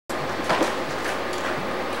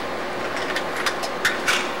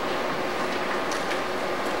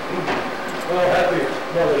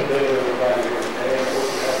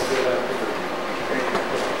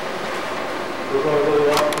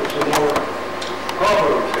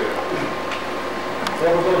Proverbs here. So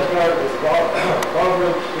we're going to start with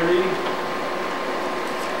Proverbs 3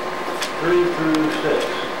 through 6.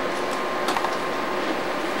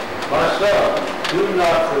 My son, do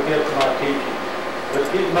not forget my teaching, but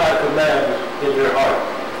keep my commands in your heart.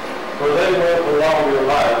 For they will prolong your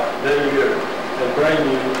life many years and bring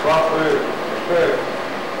you prosperity.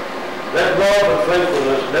 Let love and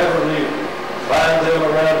faithfulness never leave you. Bind them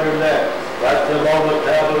around your neck. Write them on the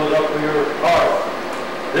tablet up of your heart.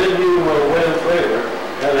 Then you will win favor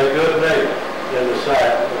and a good name in the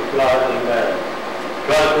sight of God and man.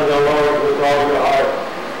 Trust in the Lord with all your heart,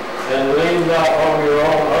 and lean not on your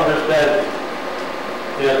own understanding.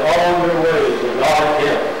 In all your ways acknowledge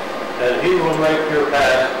him, and he will make your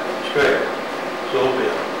path straight. So be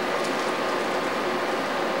it.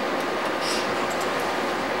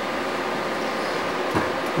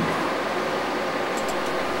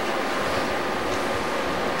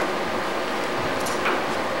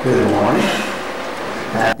 Good morning.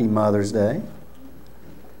 Happy Mother's Day.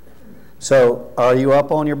 So, are you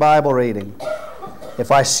up on your Bible reading?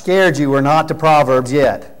 If I scared you, we're not to Proverbs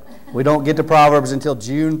yet. We don't get to Proverbs until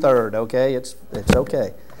June 3rd, okay? It's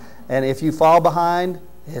okay. And if you fall behind,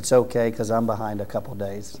 it's okay, because I'm behind a couple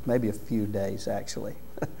days, maybe a few days, actually.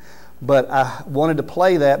 But I wanted to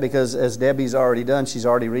play that because, as Debbie's already done, she's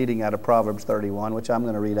already reading out of Proverbs 31, which I'm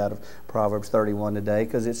going to read out of Proverbs 31 today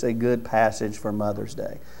because it's a good passage for Mother's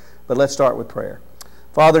Day. But let's start with prayer.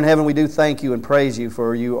 Father in heaven, we do thank you and praise you,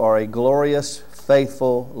 for you are a glorious,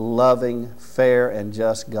 faithful, loving, fair, and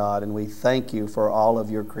just God, and we thank you for all of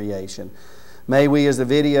your creation. May we, as the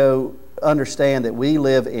video, understand that we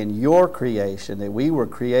live in your creation, that we were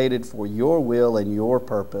created for your will and your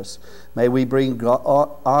purpose. May we bring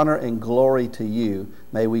honor and glory to you.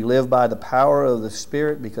 May we live by the power of the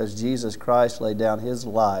Spirit, because Jesus Christ laid down his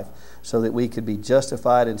life so that we could be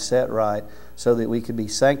justified and set right, so that we could be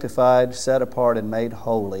sanctified, set apart, and made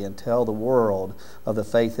holy, and tell the world of the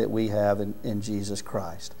faith that we have in Jesus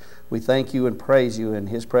Christ. We thank you and praise you. In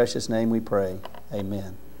his precious name we pray.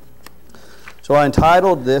 Amen. So I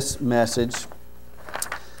entitled this message,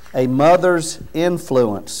 A Mother's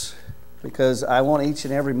Influence, because I want each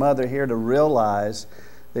and every mother here to realize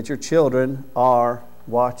that your children are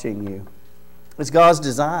watching you. It's God's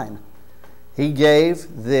design. He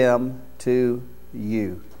gave them to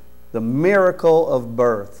you. The miracle of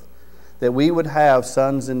birth, that we would have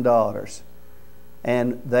sons and daughters.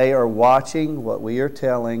 And they are watching what we are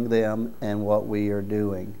telling them and what we are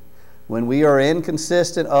doing. When we are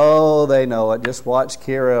inconsistent, oh, they know it. Just watch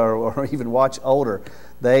Kira or even watch older.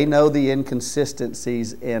 They know the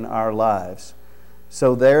inconsistencies in our lives.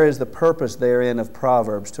 So there is the purpose therein of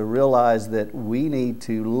Proverbs, to realize that we need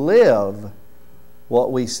to live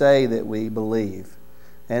what we say that we believe.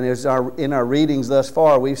 And in our readings thus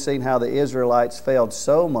far, we've seen how the Israelites failed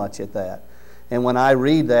so much at that. And when I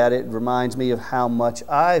read that, it reminds me of how much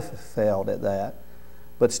I've failed at that.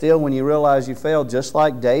 But still, when you realize you failed, just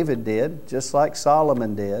like David did, just like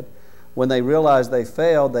Solomon did, when they realized they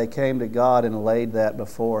failed, they came to God and laid that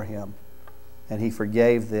before him. And he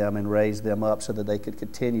forgave them and raised them up so that they could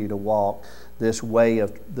continue to walk this way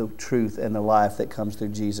of the truth and the life that comes through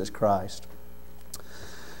Jesus Christ.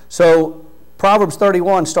 So, Proverbs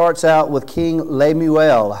 31 starts out with King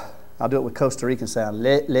Lemuel. I'll do it with Costa Rican sound.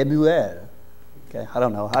 Lemuel. Okay, I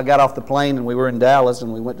don't know. I got off the plane and we were in Dallas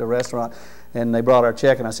and we went to a restaurant and they brought our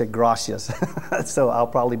check and I said, gracias. So I'll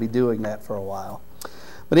probably be doing that for a while.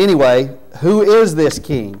 But anyway, who is this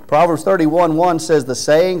king? Proverbs 31:1 says, the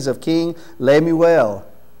sayings of King Lemuel.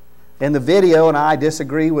 In the video, and I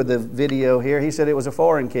disagree with the video here, he said it was a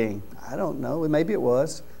foreign king. I don't know. Maybe it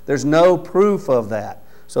was. There's no proof of that.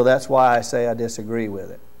 So that's why I say I disagree with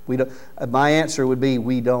it. My answer would be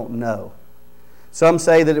we don't know. Some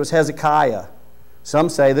say that it was Hezekiah. Some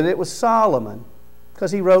say that it was Solomon,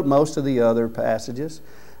 because he wrote most of the other passages.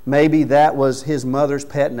 Maybe that was his mother's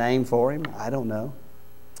pet name for him. I don't know.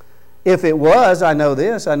 If it was, I know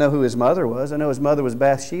this. I know who his mother was. I know his mother was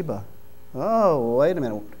Bathsheba. Oh, wait a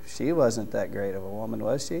minute. She wasn't that great of a woman,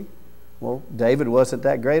 was she? Well, David wasn't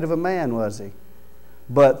that great of a man, was he?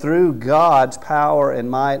 But through God's power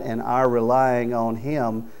and might and our relying on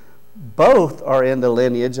him, both are in the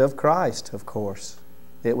lineage of Christ, of course.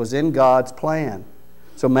 It was in God's plan.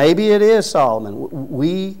 So maybe it is Solomon.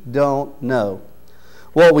 We don't know.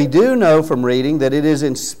 What we do know from reading, that it is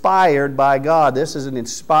inspired by God. This is an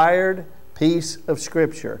inspired piece of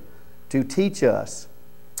Scripture to teach us.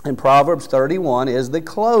 And Proverbs 31 is the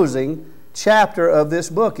closing chapter of this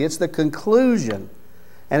book. It's the conclusion.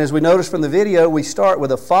 And as we noticed from the video, we start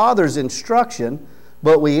with a father's instruction,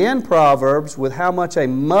 but we end Proverbs with how much a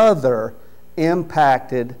mother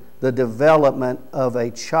impacted the development of a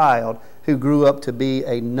child who grew up to be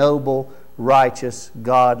a noble, righteous,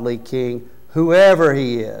 godly king, whoever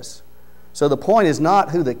he is. So the point is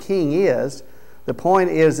not who the king is. The point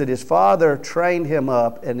is that his father trained him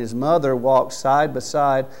up, and his mother walked side by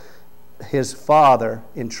side his father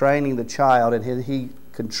in training the child, and he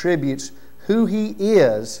contributes who he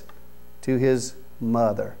is to his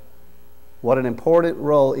mother. What an important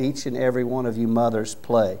role each and every one of you mothers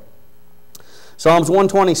play. Psalms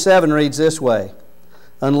 127 reads this way,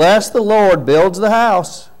 "Unless the Lord builds the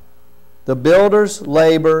house, the builders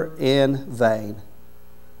labor in vain.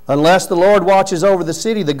 Unless the Lord watches over the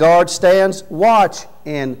city, the guard stands watch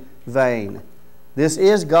in vain." This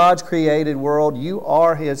is God's created world. You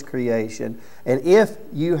are His creation. And if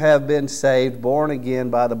you have been saved, born again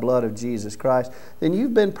by the blood of Jesus Christ, then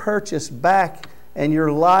you've been purchased back, and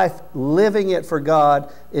your life, living it for God,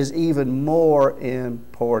 is even more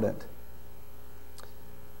important.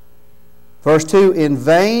 Verse 2, "In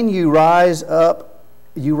vain you rise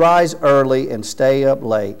early and stay up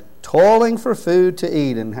late, toiling for food to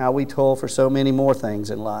eat," and how we toil for so many more things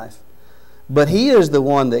in life. "But He is the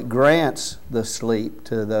one that grants the sleep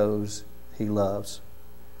to those He loves."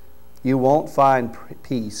 You won't find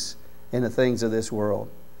peace in the things of this world.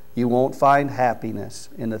 You won't find happiness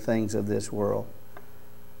in the things of this world.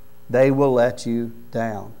 They will let you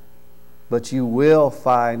down. But you will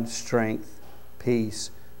find strength, peace,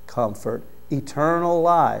 comfort, eternal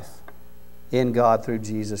life in God through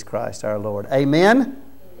Jesus Christ our Lord. Amen?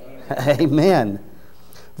 Amen. Amen.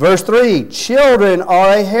 Verse 3, "Children are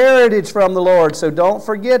a heritage from the Lord." So don't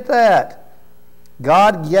forget that.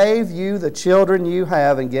 God gave you the children you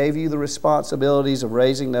have and gave you the responsibilities of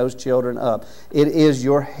raising those children up. It is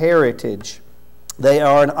your heritage. They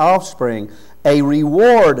are an offspring, a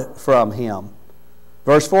reward from Him.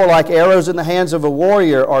 Verse 4, "Like arrows in the hands of a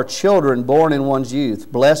warrior are children born in one's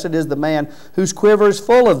youth. Blessed is the man whose quiver is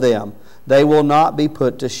full of them. They will not be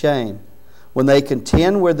put to shame when they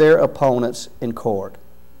contend with their opponents in court."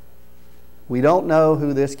 We don't know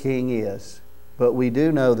who this king is, but we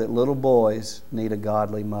do know that little boys need a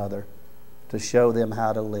godly mother to show them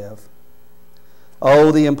how to live.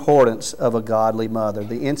 Oh, the importance of a godly mother,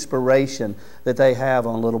 the inspiration that they have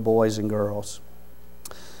on little boys and girls.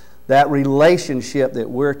 That relationship that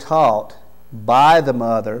we're taught by the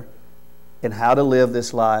mother in how to live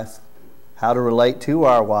this life, how to relate to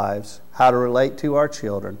our wives, how to relate to our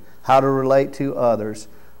children, how to relate to others,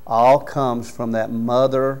 all comes from that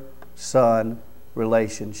mother-son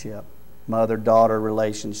relationship, mother-daughter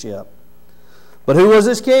relationship. But who was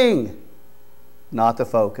this king? Not the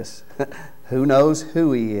focus. Who knows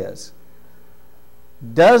who he is?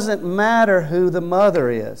 Doesn't matter who the mother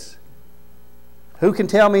is. Who can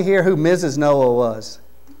tell me here who Mrs. Noah was?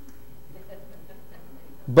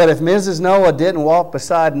 But if Mrs. Noah didn't walk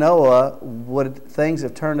beside Noah, would things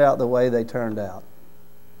have turned out the way they turned out?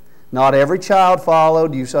 Not every child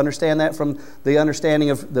followed. You understand that from the understanding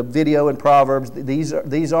of the video in Proverbs.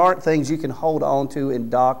 These aren't things you can hold on to in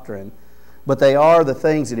doctrine. But they are the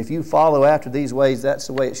things that if you follow after these ways, that's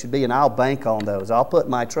the way it should be. And I'll bank on those. I'll put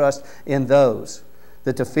my trust in those.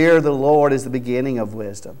 That to fear the Lord is the beginning of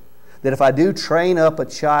wisdom. That if I do train up a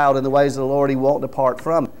child in the ways of the Lord, he won't depart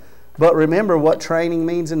from it. But remember what training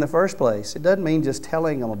means in the first place. It doesn't mean just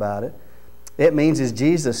telling them about it. It means, as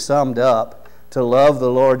Jesus summed up, to love the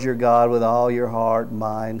Lord your God with all your heart,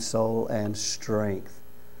 mind, soul, and strength.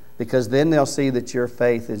 Because then they'll see that your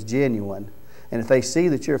faith is genuine. And if they see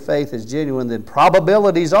that your faith is genuine, then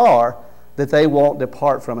probabilities are that they won't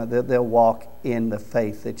depart from it, that they'll walk in the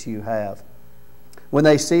faith that you have. When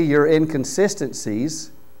they see your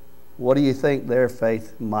inconsistencies, what do you think their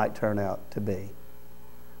faith might turn out to be?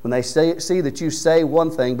 When they see that you say one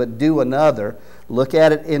thing but do another, look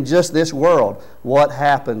at it in just this world. What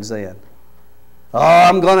happens then? Oh,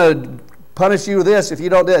 I'm going to punish you with this if you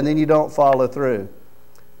don't do it, and then you don't follow through.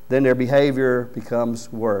 Then their behavior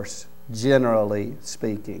becomes worse, generally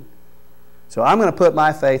speaking. So I'm going to put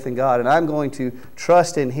my faith in God, and I'm going to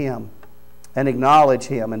trust in Him and acknowledge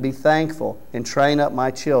Him and be thankful and train up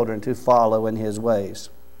my children to follow in His ways.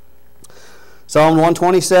 Psalm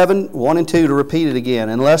 127, 1 and 2 to repeat it again.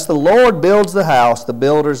 "Unless the Lord builds the house, the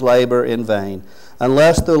builders labor in vain.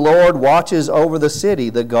 Unless the Lord watches over the city,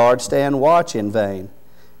 the guards stand watch in vain.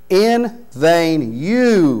 In vain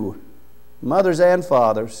you," mothers and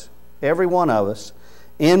fathers, every one of us,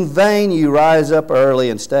 "in vain you rise up early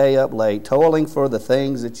and stay up late, toiling for the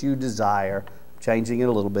things that you desire." Changing it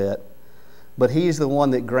a little bit. But He's the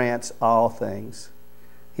one that grants all things.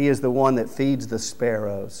 He is the one that feeds the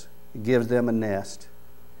sparrows. Gives them a nest.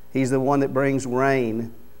 He's the one that brings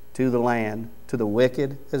rain to the land, to the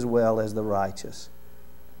wicked as well as the righteous.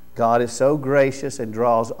 God is so gracious and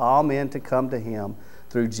draws all men to come to Him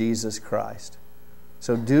through Jesus Christ.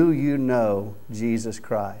 So do you know Jesus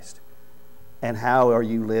Christ? And how are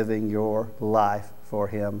you living your life for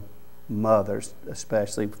Him? Mothers,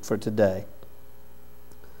 especially for today.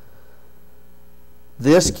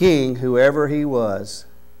 This king, whoever he was,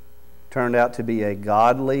 turned out to be a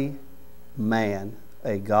godly man,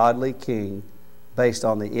 a godly king, based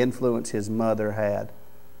on the influence his mother had.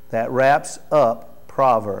 That wraps up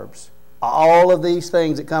Proverbs. All of these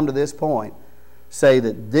things that come to this point say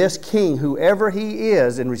that this king, whoever he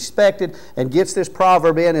is, and respected, and gets this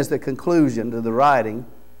proverb in as the conclusion to the writing,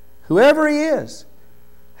 whoever he is,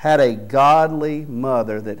 had a godly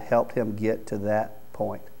mother that helped him get to that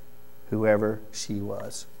point, whoever she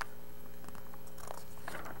was.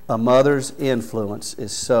 A mother's influence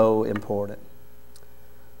is so important.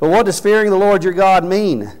 But what does fearing the Lord your God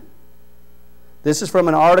mean? This is from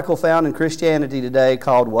an article found in Christianity Today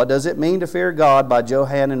called "What Does It Mean to Fear God?" by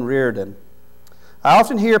Johannan Reardon. I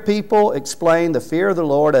often hear people explain the fear of the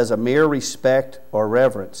Lord as a mere respect or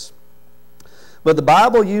reverence. But the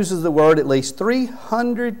Bible uses the word at least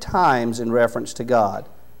 300 times in reference to God,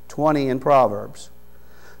 20 in Proverbs.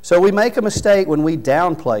 So we make a mistake when we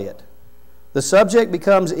downplay it. The subject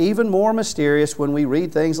becomes even more mysterious when we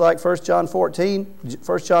read things like 1 John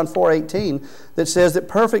 4:18 that says that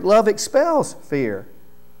perfect love expels fear.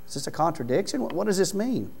 Is this a contradiction? What does this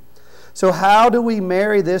mean? So how do we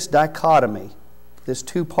marry this dichotomy, this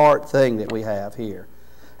two-part thing that we have here?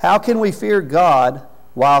 How can we fear God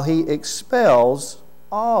while He expels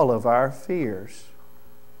all of our fears?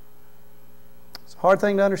 It's a hard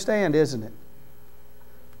thing to understand, isn't it?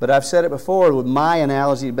 But I've said it before, with my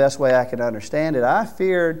analogy, the best way I can understand it, I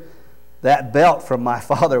feared that belt from my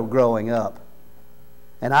father growing up.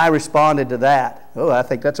 And I responded to that. Oh, I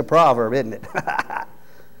think that's a proverb, isn't it?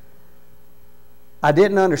 I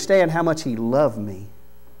didn't understand how much he loved me.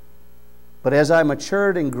 But as I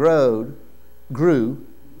matured and grew,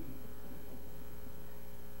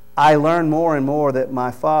 I learned more and more that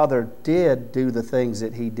my father did do the things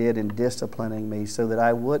that he did in disciplining me so that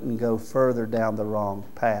I wouldn't go further down the wrong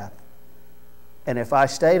path. And if I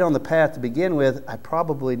stayed on the path to begin with, I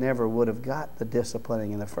probably never would have got the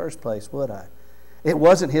disciplining in the first place, would I? It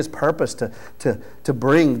wasn't his purpose to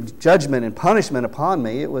bring judgment and punishment upon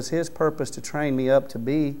me. It was his purpose to train me up to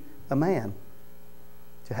be a man,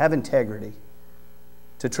 to have integrity,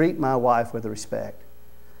 to treat my wife with respect.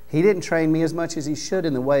 He didn't train me as much as he should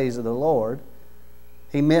in the ways of the Lord.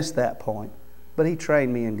 He missed that point. But he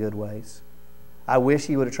trained me in good ways. I wish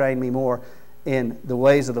he would have trained me more in the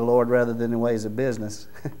ways of the Lord rather than the ways of business,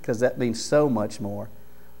 because that means so much more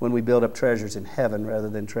when we build up treasures in heaven rather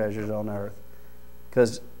than treasures on earth,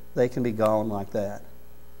 because they can be gone like that.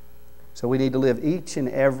 So we need to live each and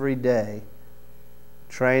every day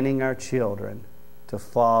training our children to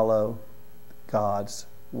follow God's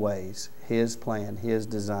ways, His plan, His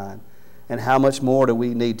design. And how much more do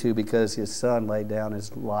we need to, because His Son laid down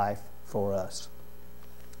His life for us.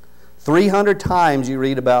 300 times you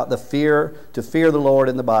read about to fear the Lord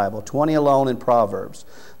in the Bible, 20 alone in Proverbs.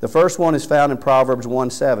 The first one is found in Proverbs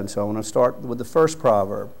 1:7, so I'm going to start with the first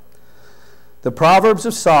proverb. The Proverbs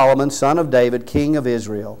of Solomon, son of David, king of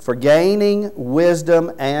Israel, for gaining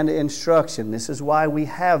wisdom and instruction. This is why we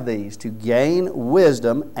have these, to gain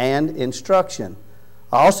wisdom and instruction.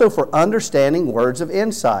 Also for understanding words of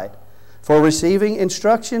insight, for receiving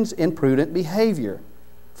instructions in prudent behavior,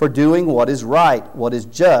 for doing what is right, what is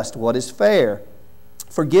just, what is fair,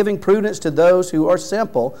 for giving prudence to those who are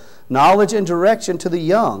simple, knowledge and direction to the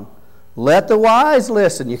young. Let the wise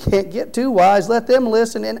listen. You can't get too wise. Let them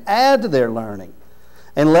listen and add to their learning.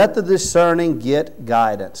 And let the discerning get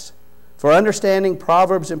guidance. For understanding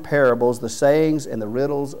proverbs and parables, the sayings and the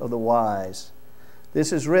riddles of the wise.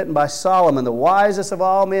 This is written by Solomon, the wisest of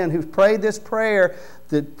all men, who prayed this prayer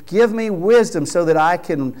that give me wisdom so that I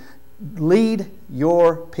can lead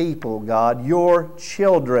your people, God, your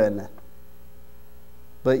children.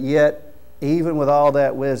 But yet, even with all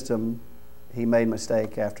that wisdom, he made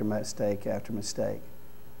mistake after mistake after mistake.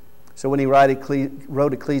 So when he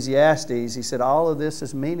wrote Ecclesiastes, he said, all of this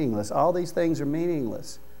is meaningless. All these things are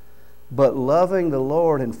meaningless. But loving the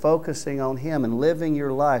Lord and focusing on Him and living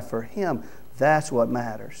your life for Him, that's what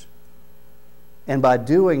matters. And by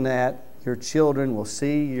doing that, your children will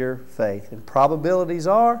see your faith. And probabilities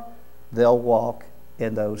are they'll walk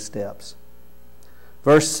in those steps.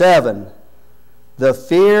 Verse 7, the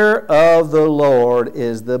fear of the Lord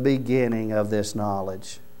is the beginning of this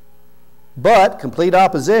knowledge. But, complete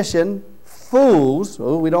opposition, fools,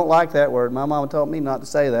 oh, we don't like that word. My mama told me not to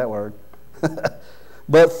say that word.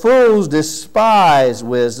 But fools despise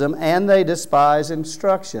wisdom, and they despise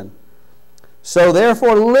instruction. So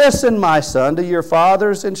therefore listen, my son, to your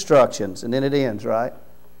father's instructions. And then it ends, right?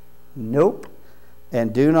 Nope.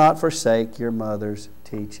 And do not forsake your mother's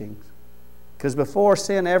teachings. Because before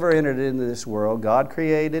sin ever entered into this world, God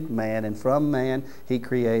created man, and from man He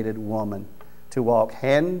created woman to walk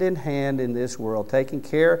hand in hand in this world, taking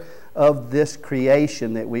care of this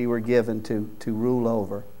creation that we were given to rule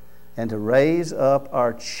over, and to raise up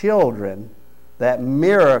our children, that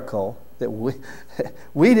miracle that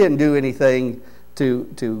we didn't do anything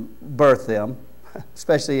to birth them,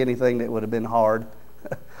 especially anything that would have been hard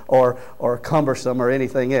or cumbersome or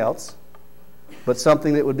anything else, but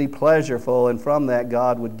something that would be pleasurable, and from that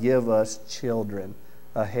God would give us children,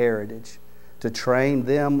 a heritage, to train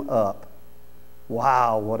them up.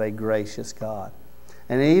 Wow, what a gracious God.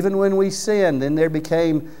 And even when we sinned, then there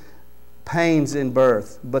became pains in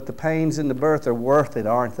birth, but the pains in the birth are worth it,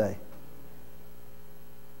 aren't they?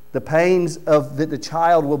 The pains that the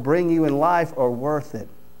child will bring you in life are worth it.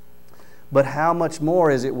 But how much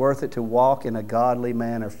more is it worth it to walk in a godly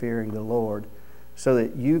manner, fearing the Lord, so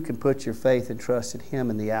that you can put your faith and trust in Him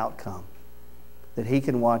in the outcome, that He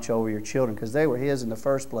can watch over your children, because they were His in the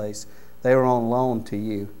first place. They were on loan to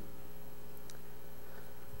you.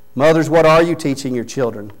 Mothers, what are you teaching your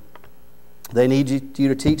children? They need you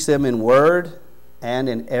to teach them in word and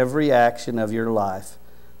in every action of your life,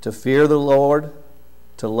 to fear the Lord,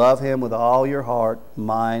 to love Him with all your heart,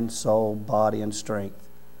 mind, soul, body, and strength.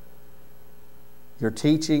 Your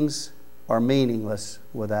teachings are meaningless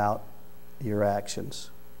without your actions.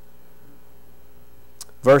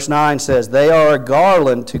 Verse 9 says, they are a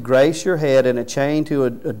garland to grace your head and a chain to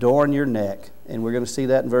adorn your neck. And we're going to see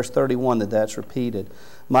that in verse 31, that's repeated.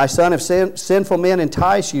 My son, if sinful men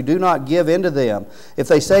entice you, do not give in to them. If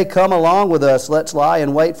they say, come along with us, let's lie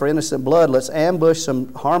and wait for innocent blood. Let's ambush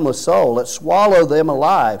some harmless soul. Let's swallow them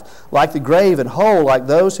alive, like the grave, and whole, like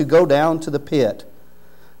those who go down to the pit.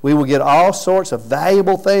 We will get all sorts of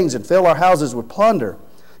valuable things and fill our houses with plunder.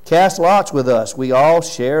 Cast lots with us. We all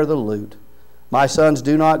share the loot. My sons,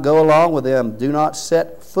 do not go along with them. Do not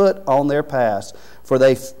set foot on their paths. For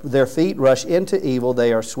their feet rush into evil.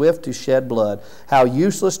 They are swift to shed blood. How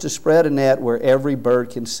useless to spread a net where every bird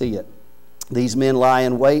can see it. These men lie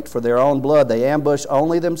in wait for their own blood. They ambush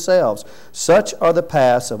only themselves. Such are the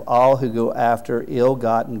paths of all who go after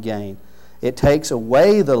ill-gotten gain. It takes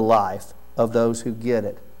away the life of those who get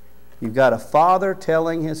it. You've got a father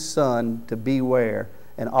telling his son to beware,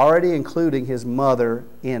 and already including his mother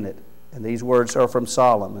in it. And these words are from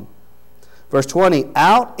Solomon. Verse 20,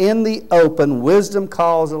 out in the open, wisdom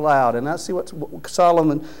calls aloud. And let's see what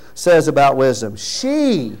Solomon says about wisdom.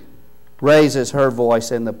 She raises her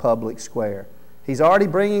voice in the public square. He's already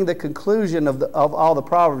bringing the conclusion of all the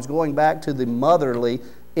Proverbs, going back to the motherly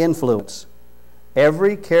influence.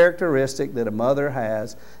 Every characteristic that a mother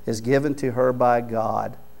has is given to her by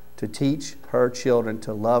God to teach her children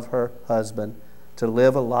to love her husband, to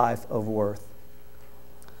live a life of worth.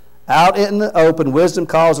 Out in the open, wisdom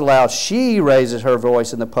calls aloud. She raises her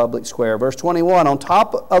voice in the public square. Verse 21, on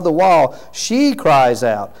top of the wall, she cries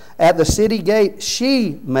out. At the city gate,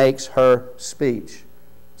 she makes her speech.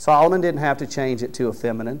 Solomon didn't have to change it to a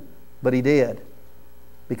feminine, but he did.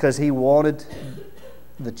 Because he wanted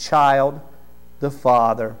the child, the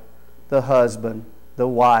father, the husband, the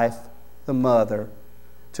wife, the mother,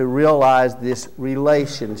 to realize this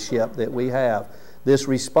relationship that we have. This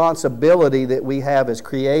responsibility that we have as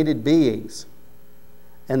created beings.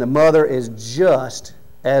 And the mother is just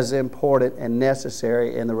as important and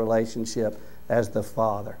necessary in the relationship as the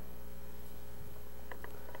father.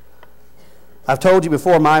 I've told you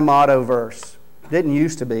before my motto verse. It didn't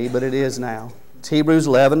used to be, but it is now. It's Hebrews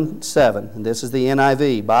 11:7, and this is the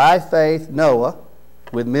NIV. By faith, Noah,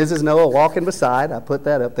 with Mrs. Noah walking beside, I put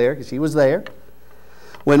that up there because she was there.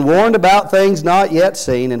 When warned about things not yet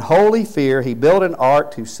seen, in holy fear, he built an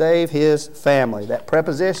ark to save his family. That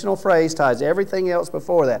prepositional phrase ties everything else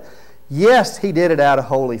before that. Yes, he did it out of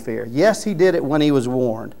holy fear. Yes, he did it when he was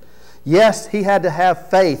warned. Yes, he had to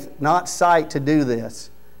have faith, not sight, to do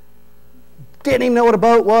this. Didn't even know what a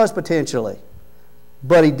boat was, potentially.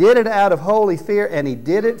 But he did it out of holy fear, and he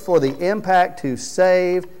did it for the impact to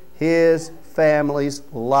save his family's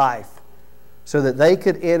life, so that they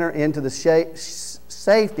could enter into the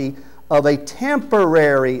safety of a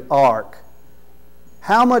temporary ark.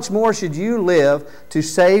 How much more should you live to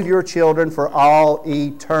save your children for all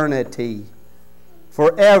eternity?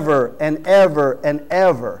 Forever and ever and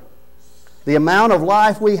ever. The amount of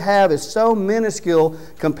life we have is so minuscule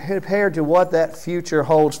compared to what that future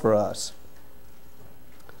holds for us.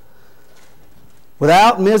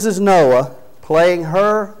 Without Mrs. Noah playing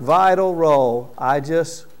her vital role, I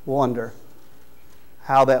just wonder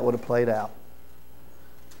how that would have played out.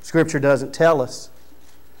 Scripture doesn't tell us,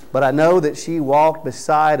 but I know that she walked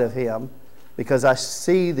beside of him because I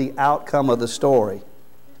see the outcome of the story.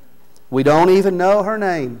 We don't even know her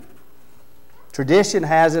name. Tradition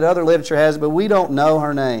has it, other literature has it, but we don't know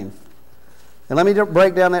her name. And let me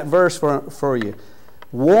break down that verse for you.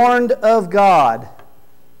 Warned of God,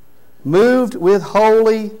 moved with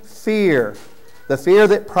holy fear, the fear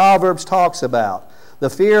that Proverbs talks about, the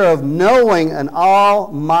fear of knowing an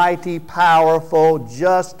almighty, powerful,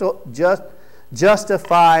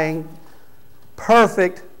 justifying,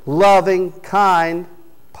 perfect, loving, kind,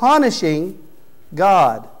 punishing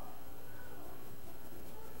God.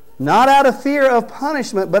 Not out of fear of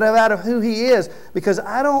punishment, but out of who He is. Because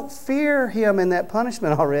I don't fear Him in that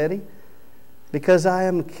punishment already. Because I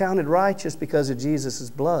am counted righteous because of Jesus'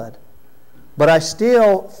 blood. But I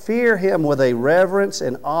still fear Him with a reverence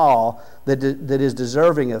and awe that is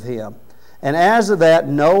deserving of Him. And as of that,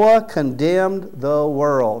 Noah condemned the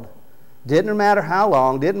world. Didn't matter how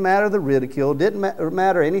long, didn't matter the ridicule, didn't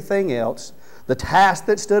matter anything else. The task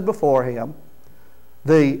that stood before him,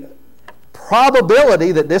 the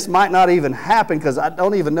probability that this might not even happen, because I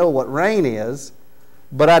don't even know what rain is,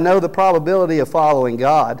 but I know the probability of following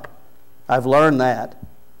God. I've learned that.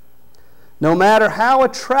 No matter how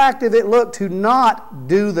attractive it looked to not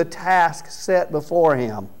do the task set before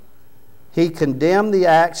him, he condemned the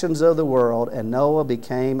actions of the world, and Noah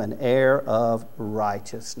became an heir of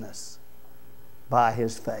righteousness by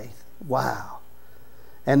his faith. Wow.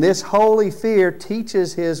 And this holy fear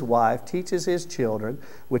teaches his wife, teaches his children,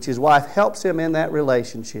 which his wife helps him in that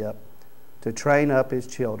relationship to train up his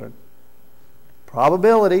children.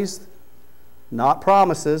 Probabilities, not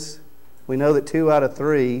promises. We know that 2 out of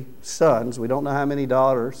 3 sons, we don't know how many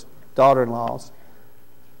daughter-in-laws,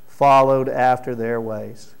 followed after their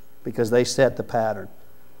ways because they set the pattern.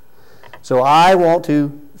 So I want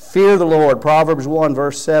to fear the Lord. Proverbs 1,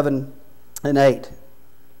 verse 7 and 8.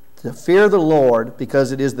 To fear the Lord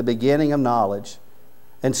because it is the beginning of knowledge,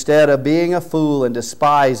 instead of being a fool and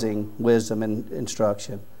despising wisdom and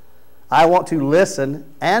instruction. I want to listen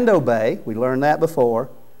and obey, we learned that before,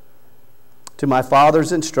 to my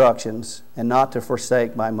father's instructions and not to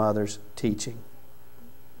forsake my mother's teaching.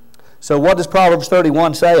 So what does Proverbs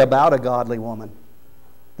 31 say about a godly woman?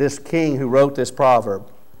 This king who wrote this proverb.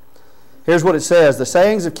 Here's what it says. The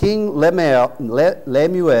sayings of King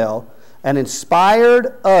Lemuel, an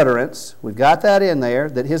inspired utterance, we've got that in there,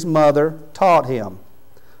 that his mother taught him.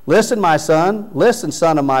 Listen, my son. Listen,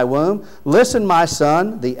 son of my womb. Listen, my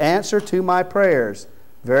son, the answer to my prayers.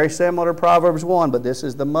 Very similar to Proverbs 1, but this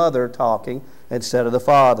is the mother talking instead of the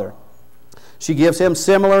father. She gives him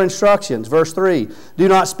similar instructions. Verse 3, do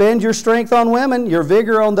not spend your strength on women, your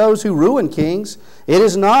vigor on those who ruin kings. It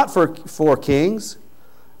is not for kings.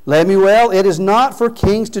 Lemuel, it is not for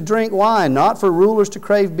kings to drink wine, not for rulers to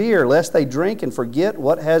crave beer, lest they drink and forget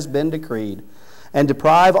what has been decreed, and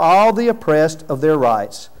deprive all the oppressed of their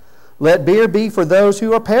rights. Let beer be for those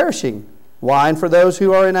who are perishing, wine for those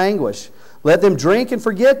who are in anguish. Let them drink and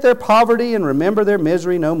forget their poverty and remember their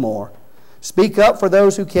misery no more. Speak up for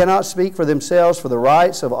those who cannot speak for themselves, for the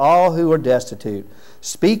rights of all who are destitute.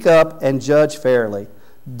 Speak up and judge fairly.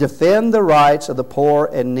 Defend the rights of the poor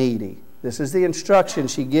and needy. This is the instruction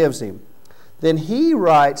she gives him. Then he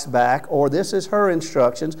writes back, or this is her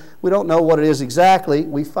instructions. We don't know what it is exactly.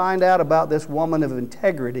 We find out about this woman of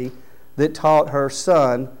integrity that taught her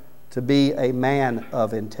son to be a man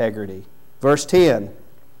of integrity. Verse 10.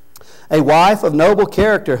 A wife of noble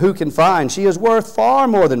character who can find? She is worth far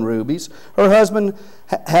more than rubies. Her husband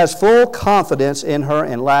has full confidence in her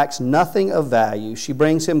and lacks nothing of value. She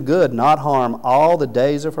brings him good, not harm, all the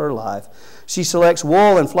days of her life. She selects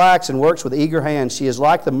wool and flax and works with eager hands. She is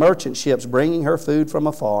like the merchant ships bringing her food from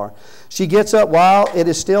afar. She gets up while it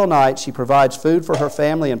is still night. She provides food for her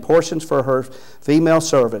family and portions for her female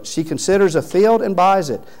servants. She considers a field and buys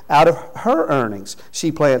it. Out of her earnings,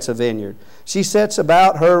 she plants a vineyard. She sets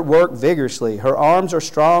about her work vigorously. Her arms are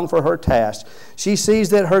strong for her task. She sees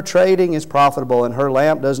that her trading is profitable and her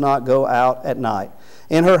lamp does not go out at night.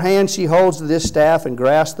 In her hand she holds the distaff and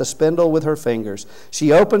grasps the spindle with her fingers.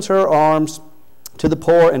 She opens her arms to the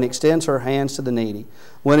poor and extends her hands to the needy.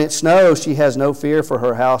 When it snows, she has no fear for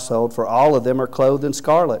her household, for all of them are clothed in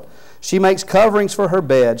scarlet. She makes coverings for her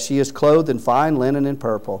bed. She is clothed in fine linen and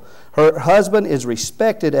purple. Her husband is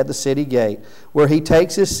respected at the city gate, where he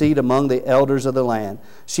takes his seat among the elders of the land.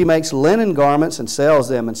 She makes linen garments and sells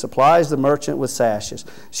them, and supplies the merchant with sashes.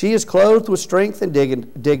 She is clothed with strength and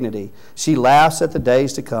dignity. She laughs at the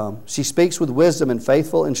days to come. She speaks with wisdom and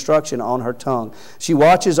faithful instruction on her tongue. She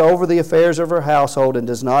watches over the affairs of her household and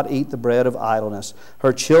does not eat the bread of idleness.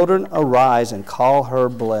 Her children arise and call her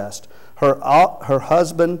blessed. Her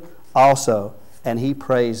husband also, and he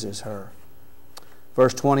praises her.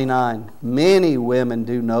 Verse 29, many women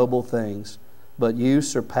do noble things, but you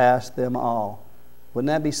surpass them all. Wouldn't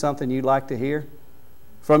that be something you'd like to hear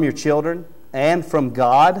from your children and from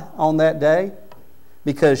God on that day?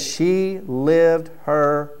 Because she lived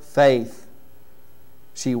her faith.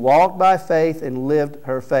 She walked by faith and lived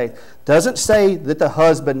her faith. Doesn't say that the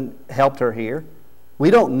husband helped her here.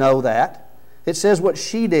 We don't know that. It says what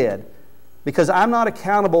she did. Because I'm not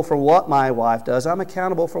accountable for what my wife does. I'm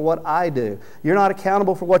accountable for what I do. You're not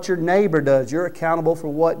accountable for what your neighbor does. You're accountable for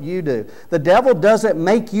what you do. The devil doesn't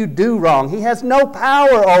make you do wrong. He has no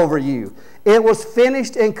power over you. It was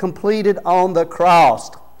finished and completed on the cross.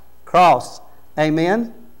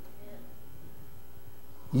 Amen?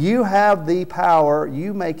 You have the power.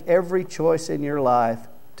 You make every choice in your life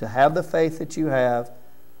to have the faith that you have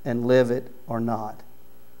and live it or not.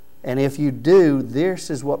 And if you do,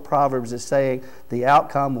 this is what Proverbs is saying the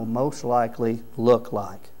outcome will most likely look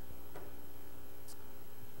like.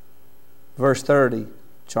 Verse 30,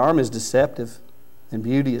 charm is deceptive and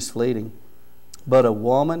beauty is fleeting, but a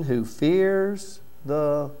woman who fears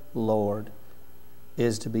the Lord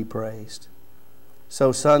is to be praised.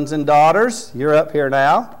 So sons and daughters, you're up here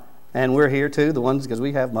now, and we're here too, the ones, because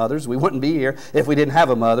we have mothers. We wouldn't be here if we didn't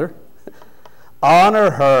have a mother.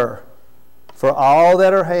 Honor her for all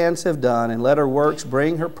that her hands have done, and let her works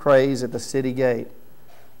bring her praise at the city gate.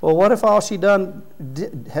 Well, what if all she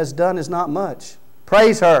has done is not much?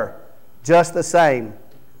 Praise her just the same.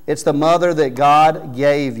 It's the mother that God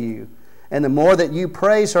gave you. And the more that you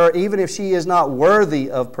praise her, even if she is not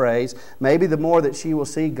worthy of praise, maybe the more that she will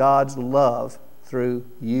see God's love through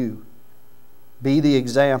you. Be the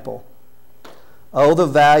example. Oh, the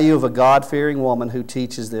value of a God-fearing woman who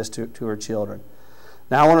teaches this to her children.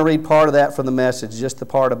 Now I want to read part of that from the Message, just the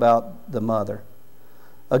part about the mother.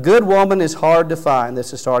 A good woman is hard to find.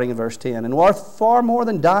 This is starting in verse 10. And worth far more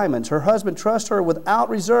than diamonds. Her husband trusts her without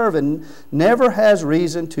reserve and never has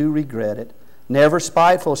reason to regret it. Never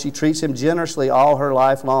spiteful, she treats him generously all her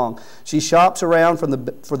life long. She shops around for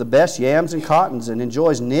the best yams and cottons and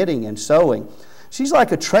enjoys knitting and sewing. She's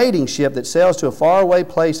like a trading ship that sails to faraway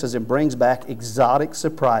places and brings back exotic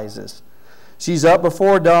surprises. She's up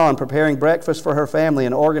before dawn preparing breakfast for her family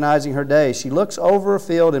and organizing her day. She looks over a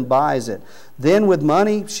field and buys it. Then with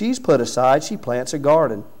money she's put aside, she plants a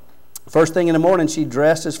garden. First thing in the morning she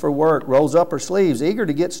dresses for work, rolls up her sleeves, eager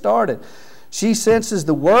to get started. She senses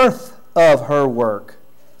the worth of her work,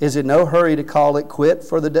 is in no hurry to call it quit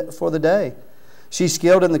for the day. She's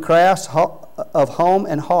skilled in the crafts of home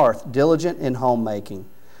and hearth, diligent in homemaking.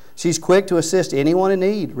 She's quick to assist anyone in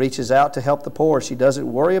need, reaches out to help the poor. She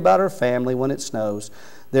doesn't worry about her family when it snows.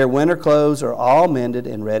 Their winter clothes are all mended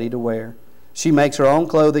and ready to wear. She makes her own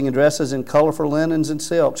clothing and dresses in colorful linens and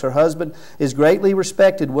silks. Her husband is greatly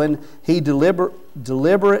respected when he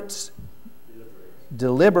deliberates,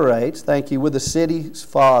 with the city's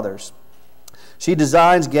fathers. She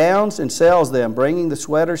designs gowns and sells them, bringing the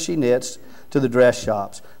sweaters she knits to the dress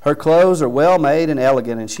shops. Her clothes are well made and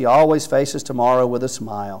elegant, and she always faces tomorrow with a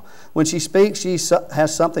smile. When she speaks, she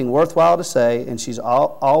has something worthwhile to say, and she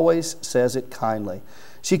always says it kindly.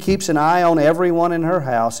 She keeps an eye on everyone in her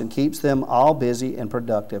house and keeps them all busy and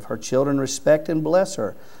productive. Her children respect and bless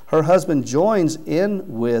her. Her husband joins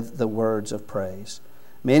in with the words of praise.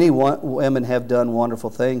 Many women have done wonderful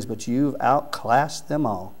things, but you've outclassed them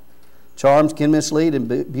all. Charms can mislead and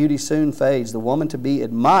beauty soon fades. The woman to be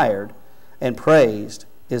admired and praised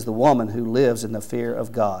is the woman who lives in the fear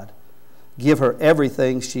of God. Give her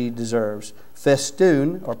everything she deserves.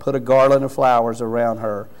 Festoon, or put a garland of flowers around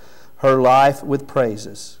her life with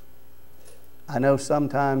praises. I know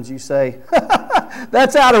sometimes you say,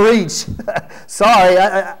 that's out of reach. Sorry,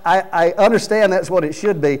 I understand that's what it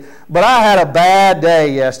should be, but I had a bad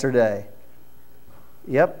day yesterday.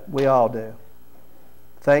 Yep, we all do.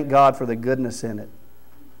 Thank God for the goodness in it,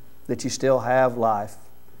 that you still have life,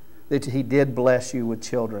 that He did bless you with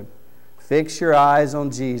children. Fix your eyes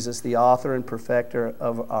on Jesus, the author and perfecter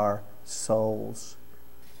of our souls.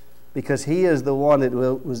 Because He is the one that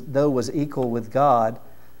was equal with God,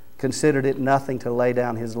 considered it nothing to lay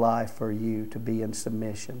down his life for you, to be in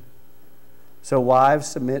submission. So wives,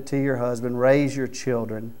 submit to your husband, raise your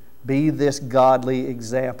children, be this godly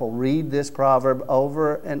example. Read this proverb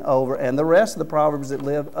over and over, and the rest of the proverbs that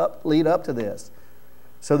lead up to this,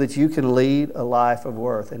 so that you can lead a life of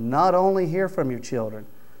worth. And not only hear from your children,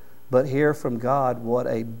 but hear from God what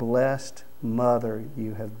a blessed mother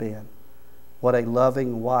you have been, what a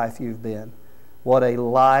loving wife you've been, what a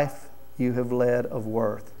life you have led of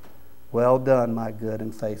worth. Well done, my good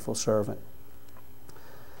and faithful servant.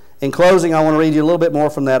 In closing, I want to read you a little bit more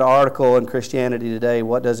from that article in Christianity Today,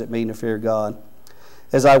 What Does It Mean to Fear God?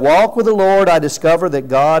 As I walk with the Lord, I discover that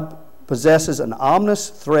God possesses an ominous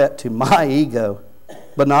threat to my ego,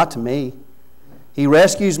 but not to me. He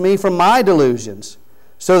rescues me from my delusions,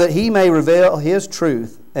 so that He may reveal His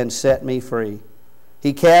truth and set me free.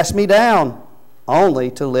 He casts me down,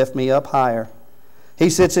 only to lift me up higher. He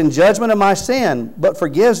sits in judgment of my sin, but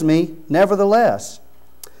forgives me nevertheless.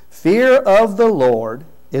 Fear of the Lord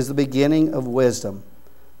is the beginning of wisdom,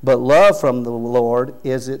 but love from the Lord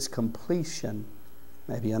is its completion.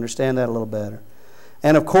 Maybe you understand that a little better.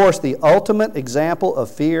 And of course, the ultimate example of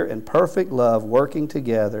fear and perfect love working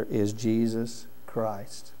together is Jesus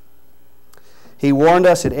Christ. He warned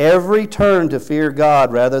us at every turn to fear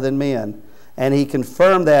God rather than men, and He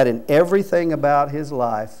confirmed that in everything about His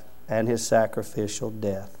life and His sacrificial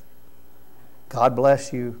death. God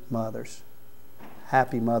bless you, mothers.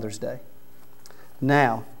 Happy Mother's Day.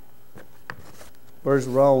 Now, where's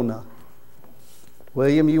Rona?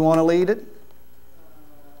 William, you want to lead it?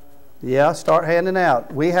 Yeah, start handing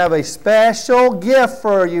out. We have a special gift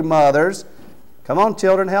for you mothers. Come on,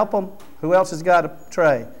 children, help them. Who else has got a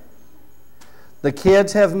tray? The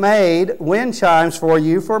kids have made wind chimes for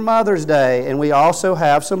you for Mother's Day, and we also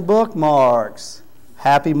have some bookmarks.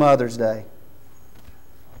 Happy Mother's Day.